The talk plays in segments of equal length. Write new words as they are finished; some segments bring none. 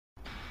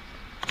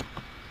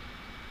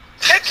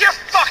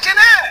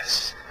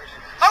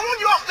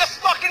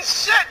fucking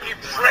set, you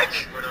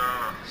prick!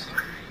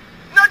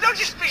 No, don't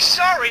just be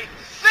sorry.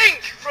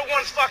 Think for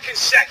 1 fucking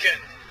second.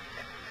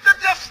 What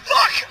the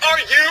fuck are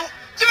you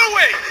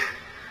doing?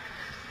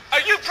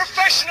 Are you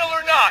professional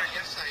or not?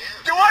 Yes, I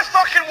am. Do I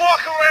fucking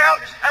walk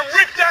around and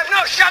rip down?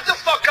 No, shut the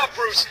fuck up,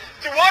 Bruce.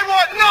 Do I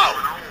want? No!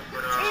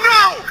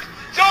 No!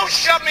 Don't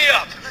shut me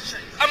up.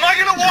 Am I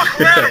gonna walk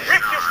around and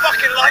rip your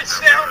fucking lights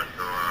down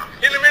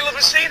in the middle of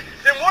a scene?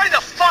 Then why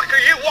the fuck are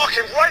you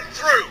walking right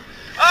through?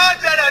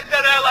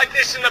 Da-da-da-da, like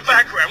this in the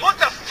background. What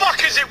the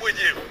fuck is it with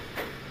you?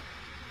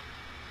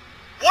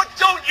 What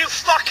don't you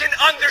fucking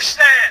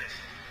understand?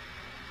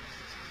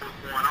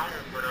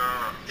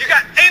 You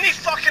got any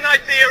fucking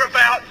idea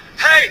about,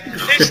 hey,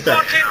 it's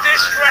fucking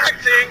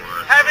distracting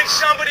having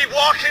somebody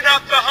walking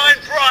up behind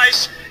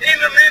Bryce in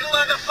the middle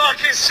of the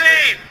fucking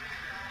scene?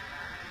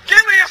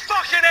 Give me a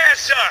fucking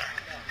answer!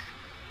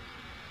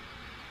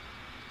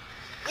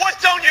 What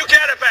don't you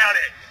get about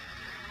it?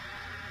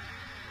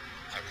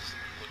 I was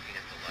looking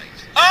at the light.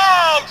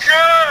 Oh,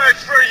 good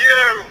for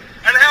you!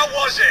 And how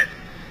was it?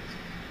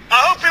 I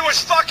hope it was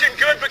fucking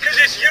good because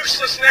it's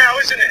useless now,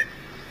 isn't it?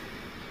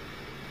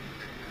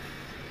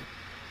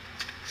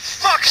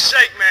 Fuck's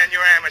sake, man,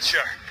 you're amateur.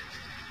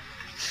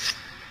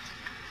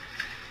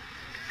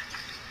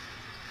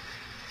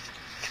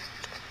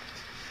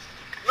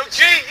 Look,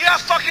 G, you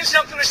got fucking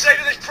something to say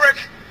to this prick?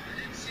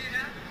 I didn't see it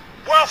happen.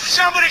 Well,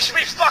 somebody should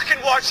be fucking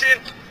watching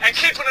and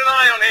keeping an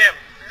eye on him.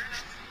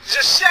 It's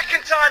the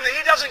second time that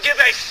he doesn't give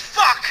a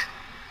fuck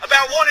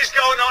about what is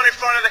going on in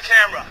front of the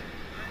camera.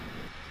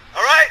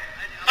 Alright?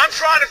 I'm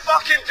trying to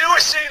fucking do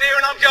a scene here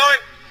and I'm going,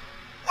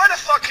 why the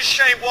fuck is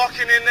Shane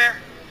walking in there?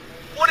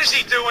 What is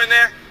he doing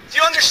there? Do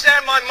you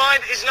understand my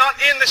mind is not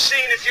in the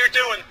scene if you're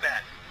doing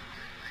that?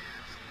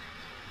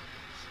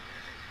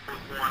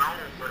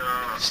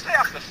 Stay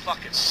off the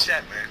fucking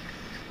set, man.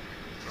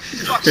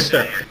 For fuck's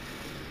sake.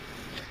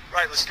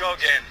 Right, let's go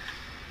again.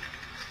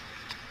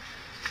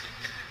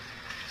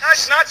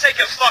 Let's not take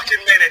a fucking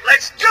minute.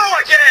 Let's go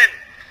again!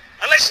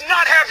 And let's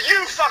not have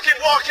you fucking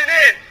walking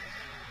in!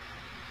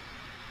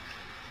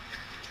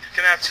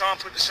 Can I have Tom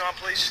put this on,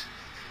 please?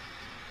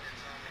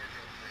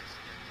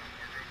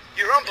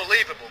 You're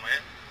unbelievable,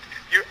 man.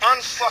 You're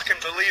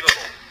unfucking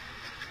believable.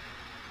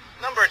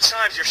 Number of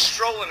times you're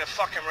strolling and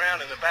fucking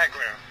around in the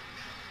background.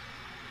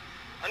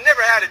 I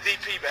never had a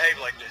DP behave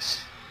like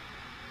this.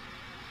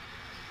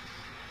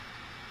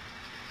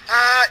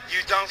 You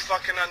don't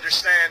fucking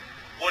understand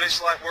what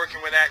it's like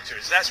working with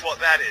actors. That's what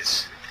that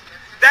is.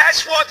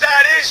 That's what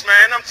that is,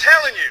 man. I'm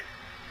telling you.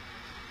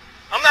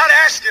 I'm not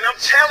asking, I'm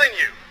telling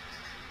you.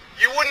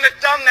 You wouldn't have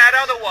done that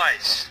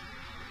otherwise.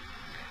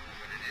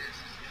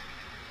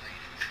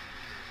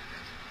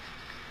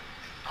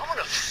 I'm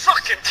gonna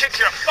fucking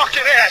kick your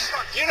fucking ass.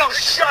 You don't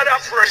shut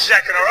up for a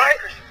second, alright?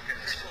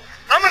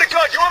 I'm gonna go.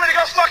 Do you want me to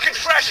go fucking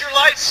trash your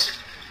lights?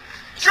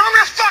 Do you want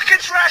me to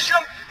fucking trash them?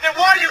 Then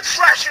why are you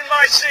trashing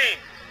my scene?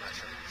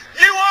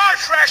 You are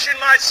trashing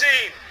my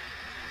scene.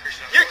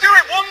 You do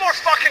it one more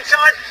fucking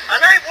time,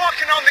 and I ain't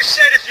walking on this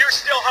set if you're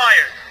still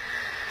hired.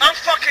 I'm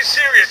fucking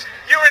serious.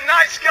 You're a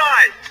nice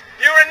guy.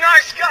 You're a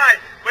nice guy,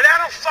 but I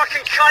don't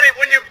fucking cut it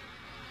when you're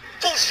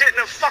bullshitting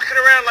and fucking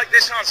around like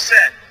this on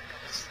set.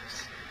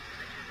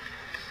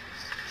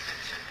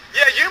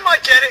 Yeah, you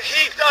might get it.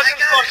 He doesn't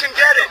fucking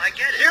get it. I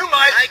get it. You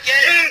might. I get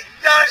it.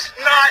 He does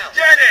not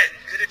get it.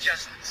 Good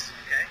adjustments,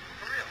 okay?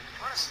 For real.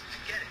 Honestly, I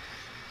get it.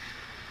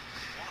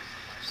 Walk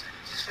for 5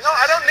 seconds. No,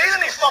 I don't need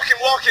any fucking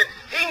walking.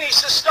 He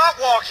needs to stop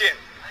walking.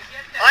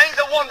 I ain't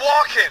the one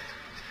walking.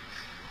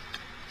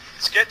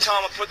 Let's get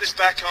Tom and put this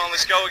back on.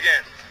 Let's go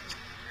again.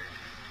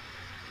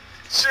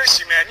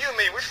 Seriously, man, you and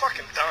me, we're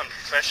fucking done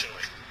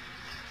professionally.